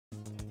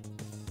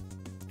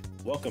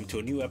Welcome to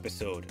a new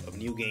episode of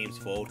New Games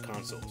for Old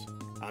Consoles.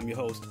 I'm your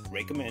host,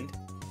 Recommend,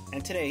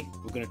 and today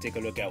we're going to take a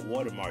look at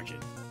Water Margin,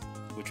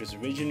 which was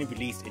originally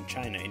released in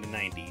China in the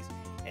 90s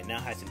and now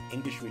has an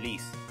English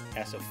release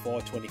as of fall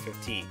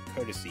 2015,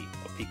 courtesy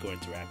of Piko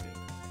Interactive.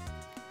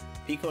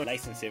 Piko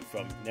licensed it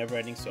from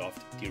Neverending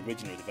Soft, the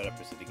original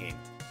developers of the game.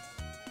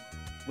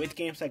 With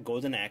games like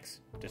Golden Axe,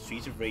 the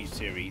Streets of Rage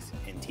series,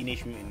 and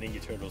Teenage Mutant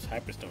Ninja Turtles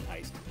Hyperstone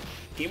Heist,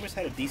 gamers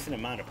had a decent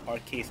amount of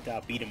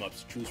arcade-style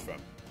beat-em-ups to choose from.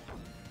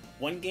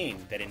 One game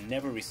that it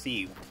never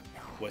received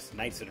was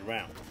Knights of the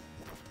Round,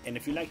 and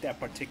if you like that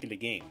particular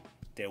game,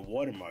 then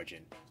Water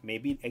Margin may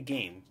be a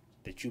game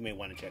that you may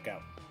want to check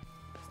out.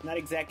 It's not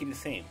exactly the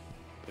same,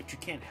 but you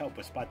can't help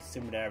but spot the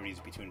similarities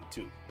between the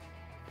two.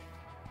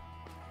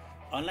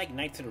 Unlike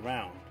Knights of the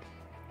Round,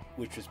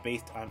 which was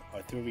based on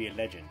Arthurian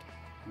legend,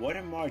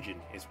 Water Margin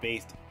is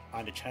based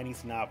on the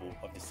Chinese novel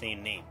of the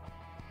same name.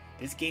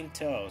 This game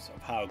tells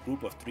of how a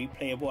group of 3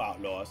 playable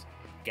outlaws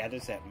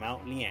gathers at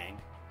Mount Liang,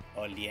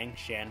 or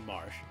Liangshan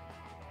Marsh,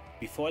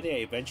 before they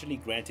are eventually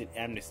granted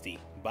amnesty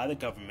by the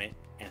government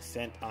and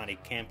sent on a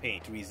campaign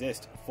to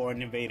resist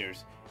foreign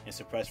invaders and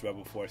suppress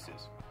rebel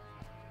forces.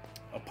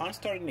 Upon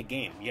starting the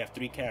game, you have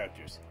 3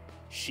 characters: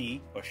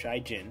 Shi or Shai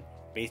Jin,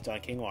 based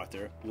on King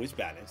Arthur, who is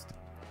balanced;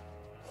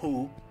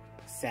 Hu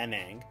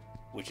Sanang,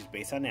 which is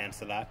based on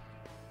Lancelot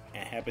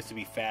and happens to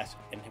be fast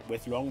and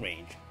with long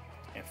range;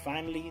 and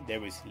finally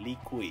there is Li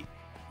Kui,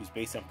 who's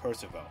based on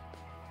Percival.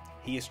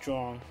 He is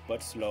strong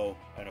but slow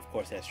and of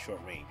course has short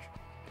range.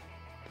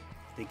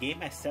 The game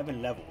has 7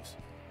 levels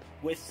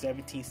with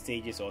 17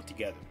 stages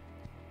altogether.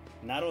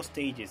 Not all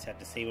stages have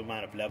the same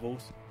amount of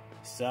levels.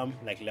 Some,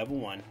 like level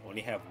 1, only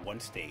have 1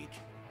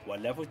 stage, while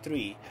level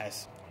 3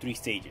 has 3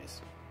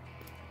 stages.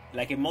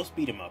 Like in most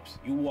beat-em-ups,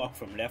 you walk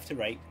from left to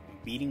right,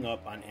 beating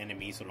up on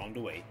enemies along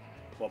the way,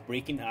 while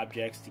breaking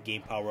objects to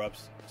gain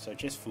power-ups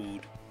such as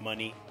food,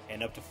 money,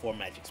 and up to 4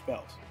 magic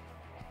spells.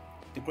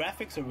 The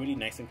graphics are really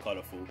nice and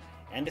colorful,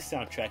 and the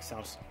soundtrack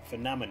sounds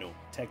phenomenal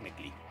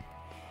technically.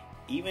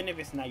 Even if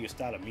it's not your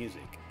style of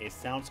music, it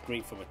sounds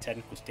great from a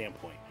technical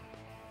standpoint.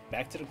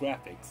 Back to the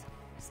graphics,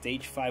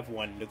 Stage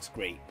 5-1 looks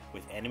great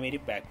with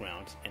animated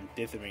backgrounds and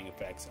dithering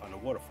effects on the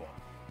waterfall.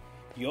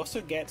 You also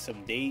get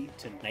some day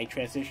to night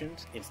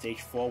transitions in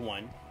Stage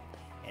 4-1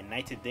 and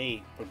night to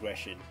day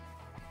progression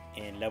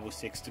in level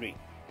 6-3.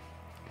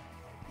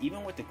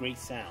 Even with the great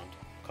sound,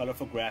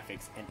 colorful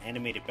graphics, and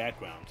animated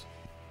backgrounds,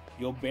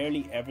 you'll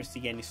barely ever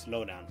see any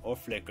slowdown or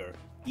flicker,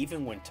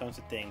 even when tons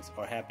of things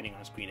are happening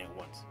on screen at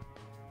once.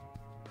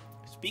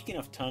 Speaking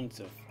of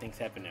tons of things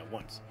happening at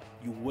once,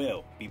 you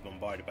will be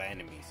bombarded by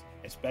enemies,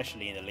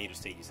 especially in the later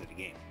stages of the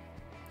game.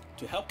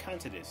 To help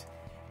counter this,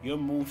 your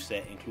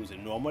moveset includes a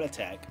normal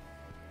attack,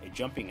 a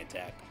jumping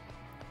attack,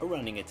 a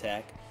running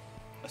attack,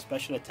 a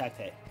special attack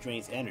that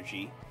drains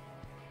energy,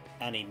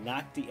 and a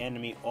knock the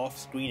enemy off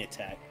screen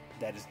attack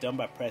that is done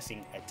by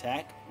pressing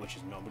attack, which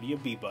is normally your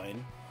B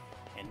button,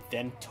 and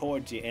then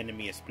towards the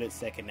enemy a split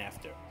second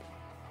after.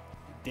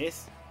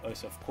 This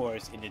is of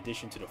course in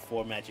addition to the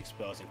 4 magic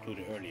spells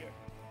included earlier,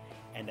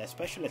 and that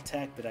special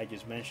attack that I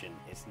just mentioned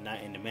is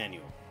not in the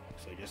manual,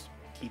 so just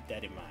keep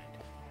that in mind.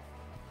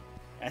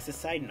 As a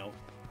side note,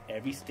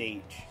 every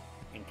stage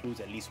includes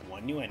at least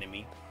 1 new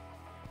enemy,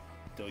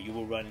 though you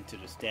will run into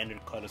the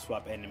standard color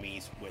swap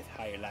enemies with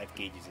higher life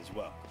gauges as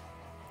well.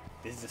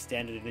 This is a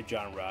standard in the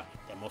genre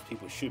that most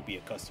people should be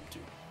accustomed to.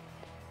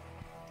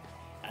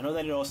 I know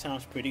that it all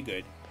sounds pretty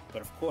good,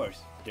 but of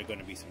course, there are going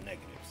to be some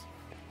negatives.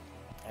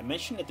 I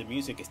mentioned that the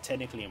music is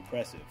technically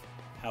impressive,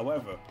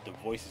 however, the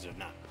voices are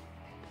not.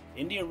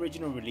 In the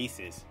original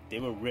releases,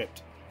 they were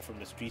ripped from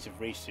the Streets of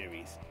Rage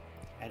series,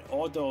 and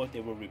although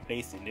they were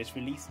replaced in this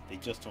release, they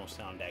just don't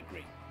sound that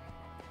great.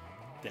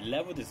 The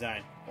level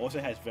design also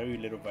has very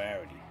little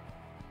variety.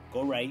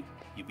 Go right,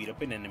 you beat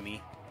up an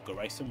enemy, go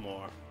right some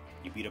more,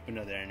 you beat up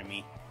another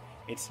enemy.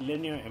 It's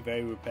linear and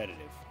very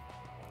repetitive.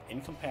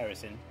 In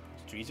comparison,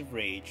 Streets of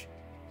Rage,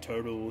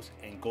 Turtles,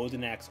 and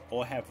Golden Axe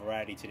all have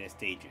variety to their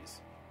stages.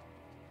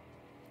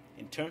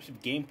 In terms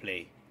of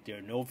gameplay, there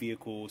are no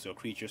vehicles or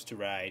creatures to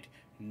ride,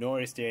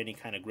 nor is there any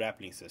kind of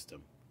grappling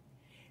system.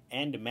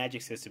 And the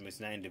magic system is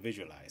not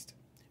individualized.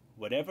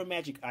 Whatever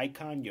magic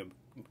icon your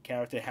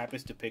character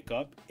happens to pick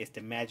up is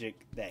the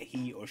magic that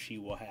he or she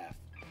will have.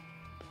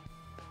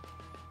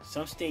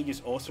 Some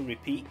stages also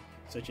repeat,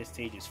 such as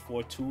stages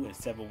 4-2 and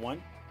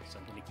 7-1,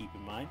 something to keep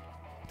in mind.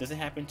 Doesn't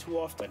happen too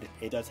often, but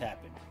it does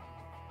happen.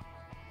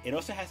 It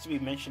also has to be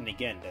mentioned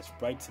again that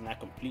sprites are not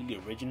completely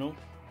original,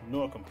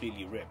 nor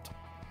completely ripped,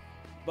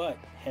 but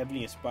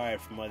heavily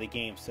inspired from other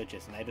games such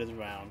as Knights of the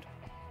Round,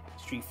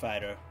 Street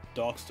Fighter,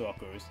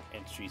 Darkstalkers,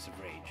 and Streets of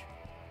Rage.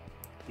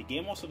 The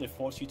game also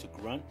defaults you to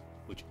Grunt,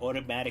 which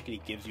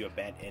automatically gives you a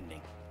bad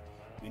ending.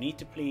 You need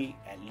to play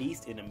at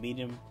least in a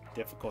medium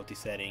difficulty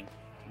setting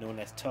known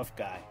as Tough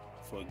Guy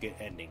for a good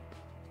ending.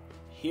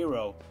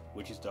 Hero,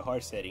 which is the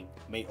hard setting,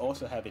 may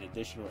also have an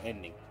additional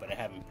ending, but I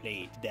haven't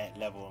played that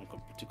level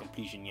to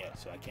completion yet,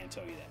 so I can't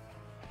tell you that.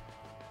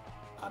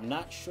 I'm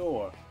not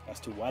sure as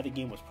to why the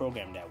game was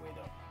programmed that way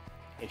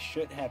though. It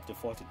should have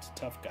defaulted to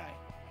Tough Guy.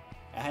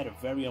 I had a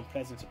very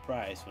unpleasant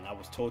surprise when I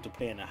was told to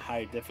play in a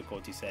higher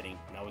difficulty setting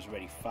when I was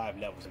already 5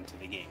 levels into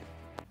the game.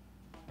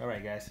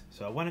 Alright guys,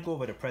 so I want to go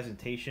over the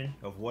presentation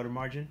of water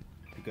margin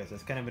because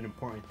that's kind of an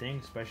important thing,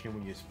 especially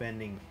when you're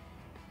spending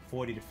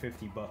 40 to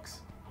 50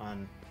 bucks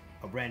on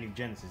a brand new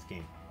Genesis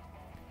game.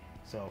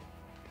 So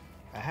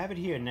I have it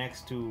here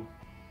next to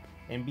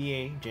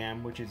NBA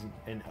Jam, which is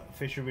an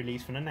official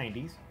release from the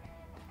 90s,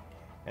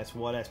 as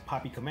well as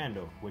Poppy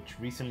Commando, which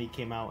recently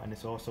came out and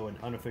it's also an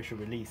unofficial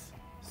release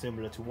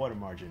similar to water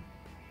margin.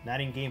 Not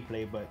in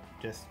gameplay, but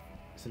just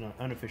it's an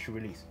unofficial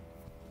release.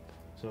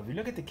 So if you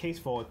look at the case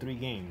for all 3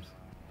 games,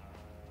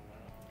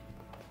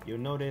 you'll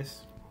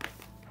notice,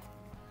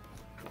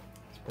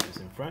 let's put this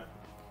in front,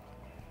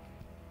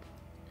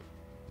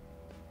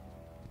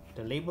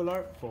 the label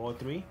art for all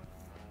 3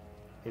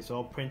 is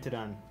all printed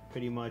on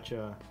pretty much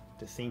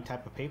the same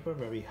type of paper,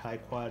 very high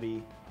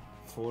quality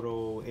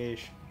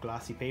photo-ish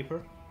glossy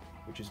paper,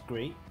 which is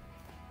great.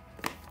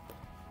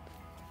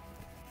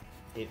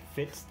 It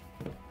fits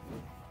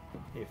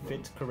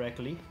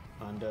correctly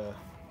on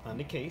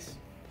the case,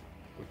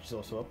 which is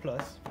also a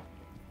plus.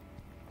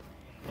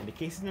 And the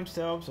cases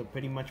themselves are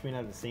pretty much made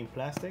out of the same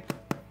plastic.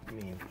 I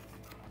mean,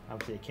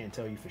 obviously I can't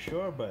tell you for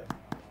sure, but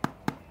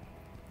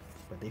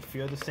they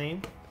feel the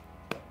same.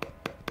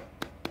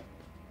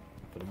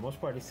 For the most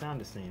part, they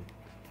sound the same.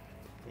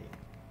 Okay.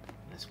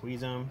 I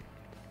squeeze them.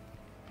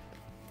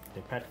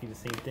 They're practically the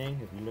same thing.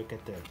 If you look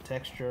at the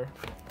texture,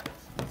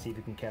 let's see if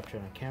you can capture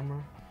it on camera.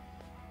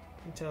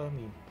 You can tell, I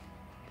mean,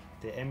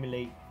 they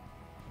emulate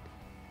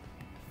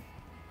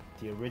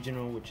the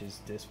original, which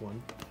is this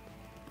one.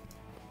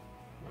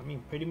 I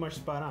mean, pretty much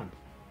spot on.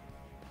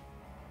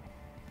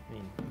 I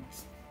mean,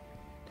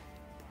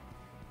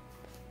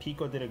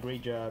 Piko did a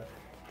great job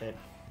at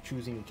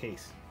choosing a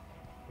case.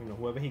 You know,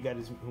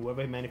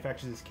 whoever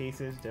manufactures his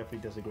cases definitely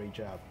does a great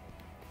job.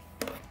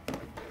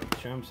 In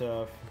terms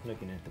of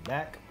looking at the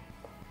back,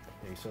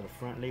 there you saw the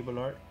front label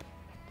art.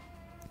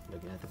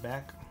 Looking at the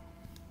back,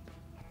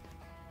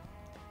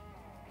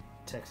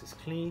 text is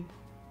clean.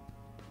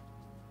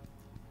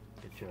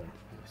 Get your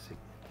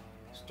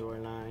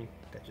storyline,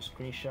 got your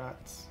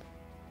screenshots,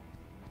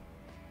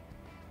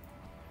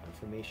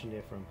 information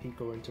there from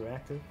Piko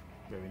Interactive,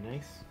 very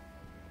nice.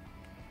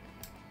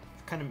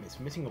 It's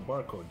missing a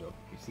barcode though.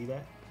 You see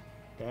that?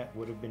 That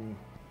would have been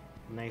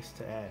nice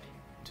to add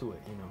to it.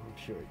 You know, I'm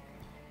sure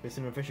if it's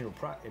an official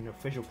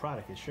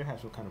product, it should have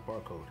some kind of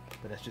barcode.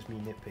 But that's just me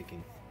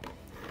nitpicking.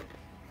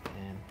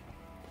 And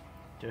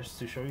just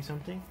to show you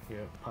something,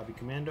 here, Poppy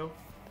Commando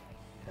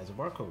has a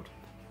barcode.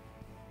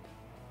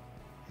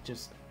 It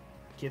just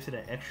gives it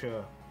an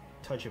extra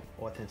touch of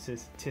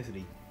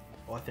authenticity.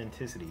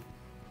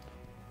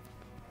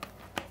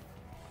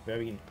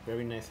 Very,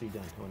 very nicely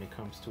done when it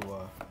comes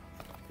to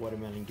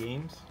watermelon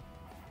games.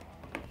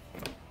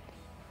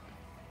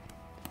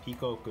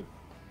 Piko could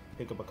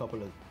pick up a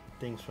couple of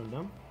things from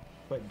them,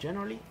 but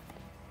generally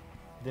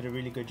did a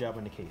really good job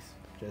on the case.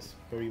 Just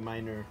very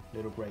minor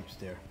little gripes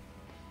there.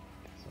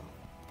 So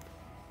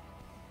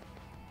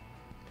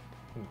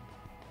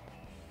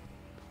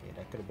yeah,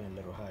 that could have been a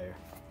little higher,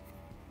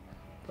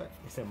 but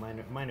it's a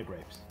minor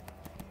gripes.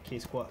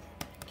 Case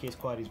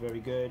quality is very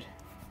good.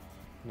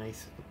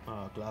 Nice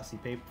glossy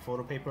paper,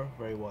 photo paper,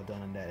 very well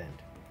done on that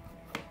end.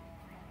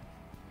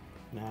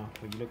 Now,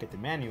 when you look at the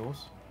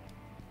manuals,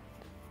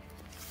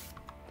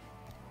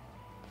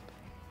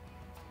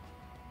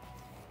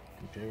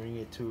 comparing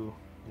it to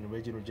an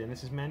original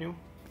Genesis manual,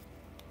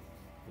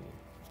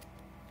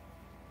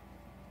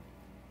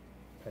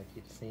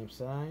 practically the same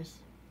size.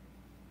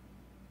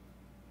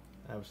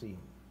 Obviously,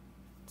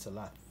 it's a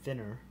lot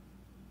thinner.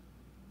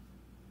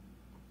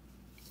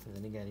 And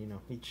then again, you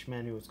know, each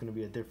manual is going to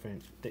be a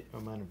different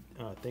amount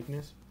of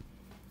thickness.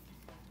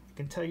 I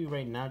can tell you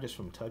right now, just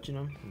from touching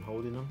them and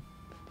holding them,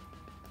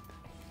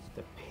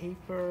 the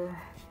paper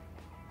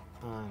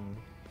on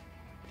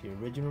the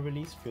original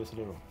release feels a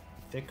little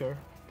thicker,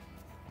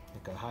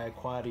 like a higher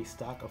quality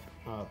stock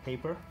of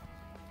paper.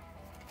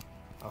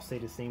 I'll say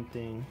the same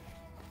thing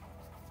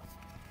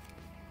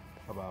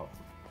about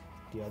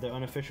the other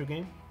unofficial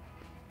game.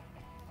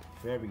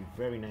 Very,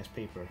 very nice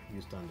paper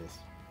used on this,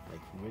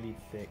 like really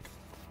thick,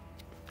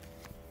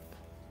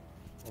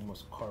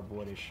 almost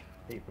cardboardish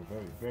paper.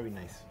 Very, very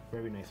nice,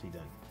 very nicely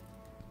done.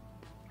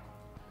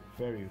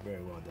 Very,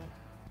 very well done.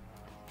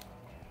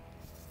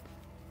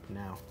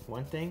 Now,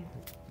 one thing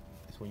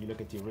is when you look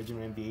at the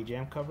original NBA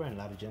Jam cover and a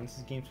lot of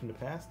Genesis games from the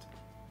past,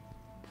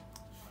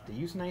 they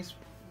use nice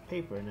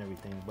paper and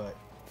everything, but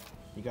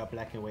you got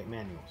black and white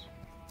manuals,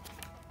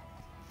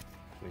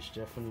 which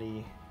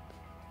definitely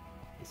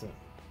is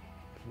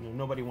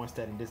nobody wants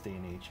that in this day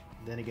and age.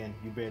 Then again,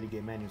 you barely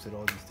get manuals at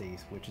all these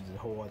days, which is a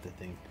whole other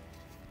thing.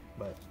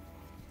 But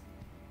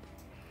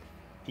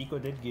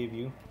Piko did give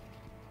you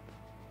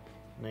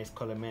a nice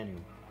color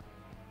manual.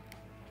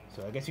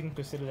 So I guess you can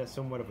consider that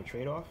somewhat of a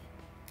trade-off.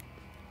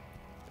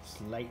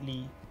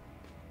 Slightly,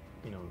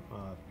 you know,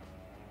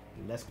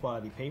 less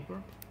quality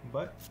paper,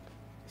 but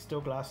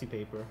still glossy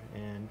paper,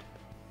 and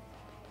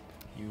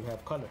you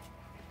have color.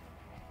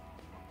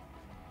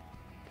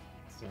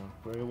 So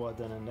very well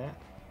done on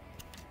that.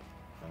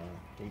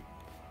 They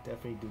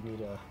definitely do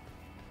need a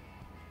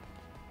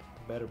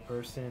better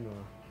person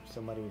or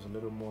somebody who's a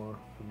little more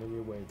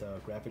familiar with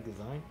graphic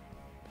design,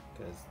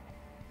 because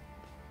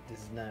this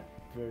is not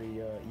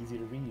very easy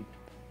to read.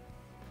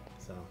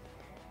 So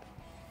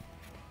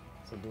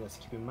something else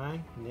to keep in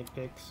mind,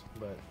 nitpicks,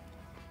 but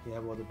you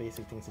have all the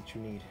basic things that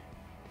you need.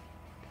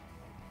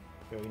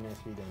 Very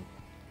nicely done.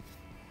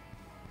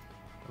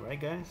 Alright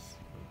guys,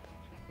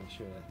 make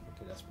sure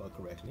that that's spelled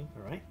correctly.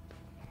 Alright,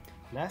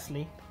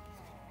 lastly,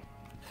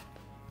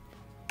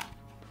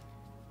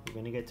 we're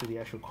going to get to the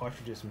actual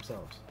cartridges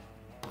themselves.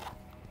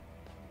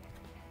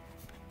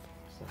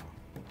 So,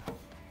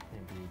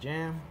 NBA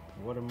Jam,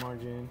 Water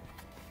Margin,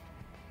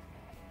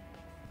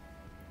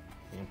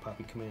 and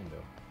Poppy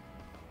Commando.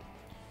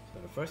 So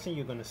the first thing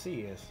you're going to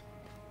see is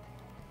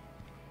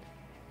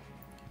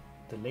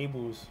the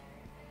labels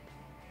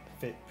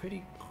fit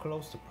pretty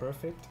close to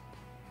perfect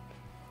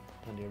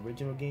on the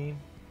original game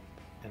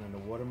and on the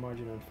Water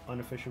Margin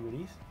unofficial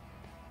release.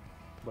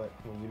 But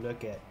when you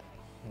look at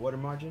Water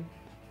Margin,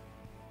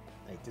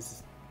 like, this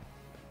is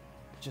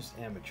just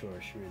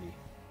amateurish, really.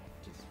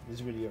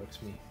 This really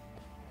irks me.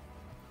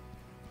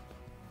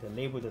 The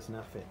label does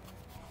not fit.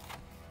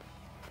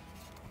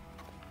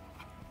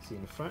 See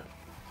in the front,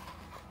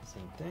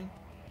 same thing.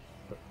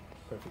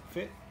 Perfect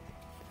fit.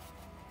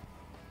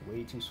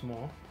 Way too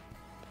small.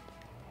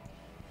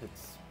 It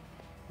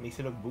makes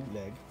it look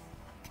bootleg.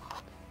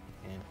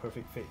 And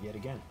perfect fit yet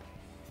again.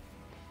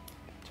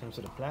 In terms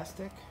of the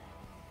plastic,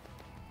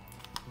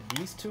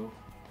 these two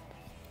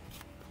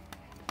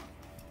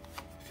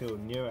feel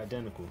near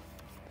identical.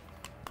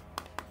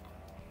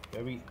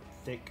 Very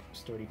thick,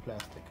 sturdy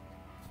plastic.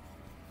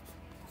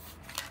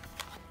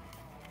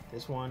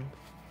 This one,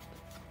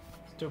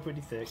 still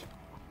pretty thick.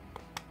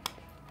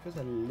 Feels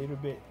a little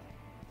bit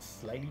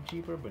slightly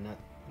cheaper, but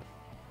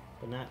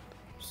not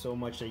so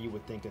much that you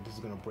would think that this is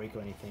gonna break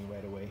or anything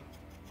right away.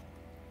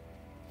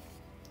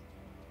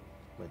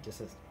 But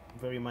just a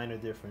very minor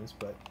difference,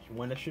 but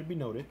one that should be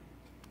noted.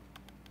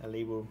 That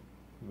label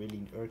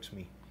really irks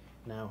me.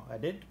 Now, I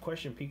did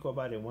question Piko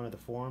about it in one of the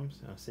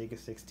forums on Sega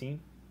 16,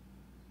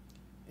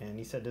 and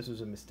he said this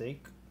was a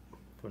mistake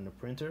from the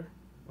printer,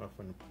 or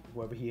from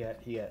whoever he had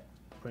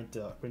print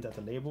out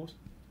the labels.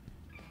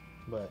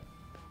 But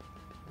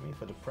I mean,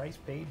 for the price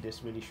paid,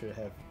 this really should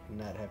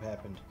not have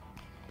happened.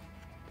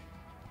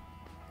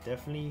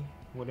 Definitely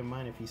wouldn't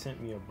mind if he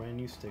sent me a brand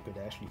new sticker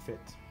that actually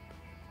fits,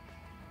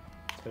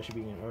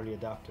 especially being an early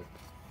adopter.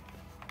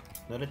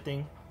 Another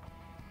thing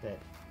that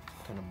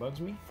kind of bugs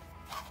me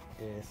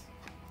is,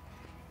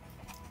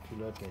 if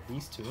you look at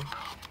these two,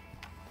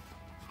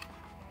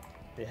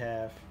 they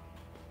have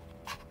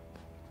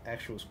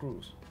actual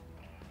screws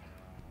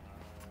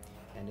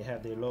and they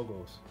have their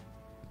logos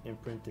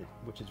imprinted,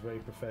 which is very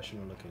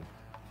professional looking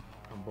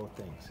on both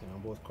things and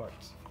on both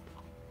carts.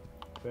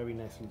 Very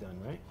nicely done,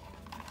 right?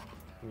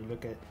 When you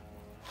look at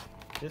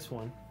this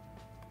one,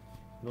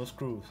 no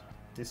screws.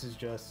 This is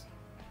just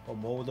a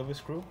mold of a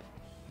screw.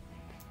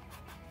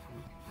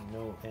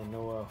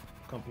 No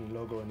company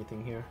logo or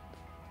anything here.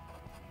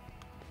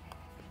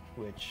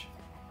 Which,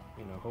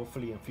 you know,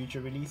 hopefully in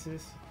future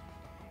releases,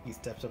 he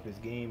steps up his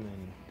game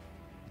and,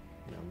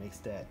 you know, makes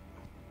that,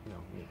 you know,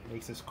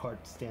 makes his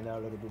cart stand out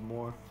a little bit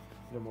more,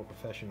 a little more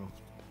professional.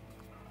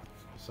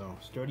 So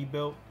sturdy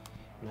build,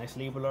 nice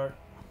label art,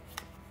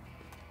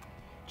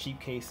 cheap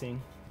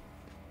casing,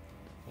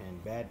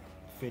 and bad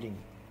fitting,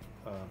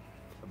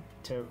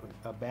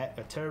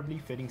 a terribly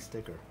fitting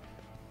sticker.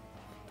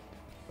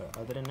 But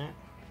other than that,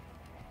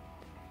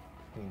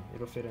 I mean,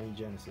 it'll fit any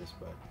Genesis,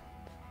 but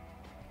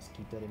just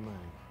keep that in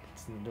mind.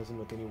 It doesn't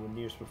look anywhere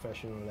near as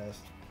professional as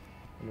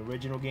an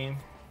original game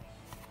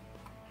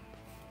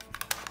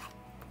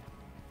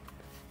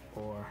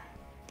or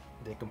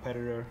the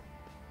competitor,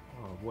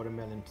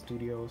 Watermelon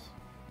Studios,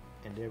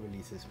 and their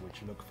releases,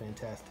 which look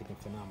fantastic and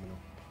phenomenal.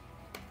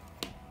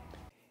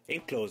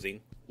 In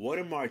closing,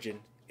 Water Margin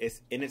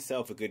is in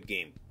itself a good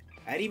game.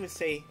 I'd even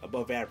say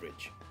above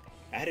average.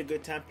 I had a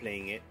good time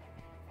playing it,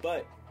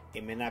 but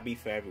it may not be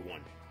for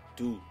everyone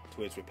due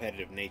to its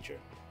repetitive nature.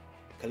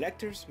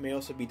 Collectors may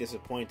also be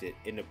disappointed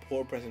in the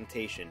poor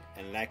presentation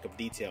and lack of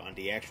detail on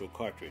the actual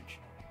cartridge,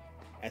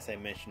 as I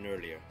mentioned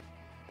earlier.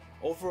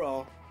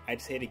 Overall,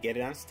 I'd say to get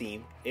it on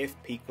Steam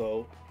if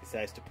Piko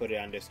decides to put it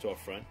on their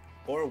storefront,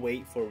 or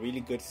wait for a really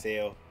good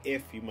sale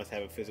if you must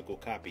have a physical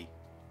copy.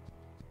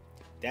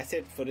 That's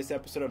it for this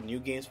episode of New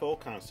Games for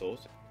Old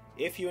Consoles.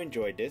 If you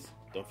enjoyed this,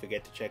 don't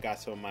forget to check out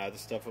some of my other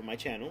stuff on my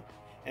channel.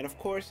 And of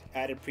course,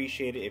 I'd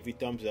appreciate it if you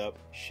thumbs up,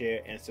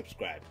 share, and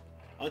subscribe.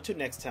 Until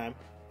next time,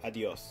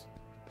 adios.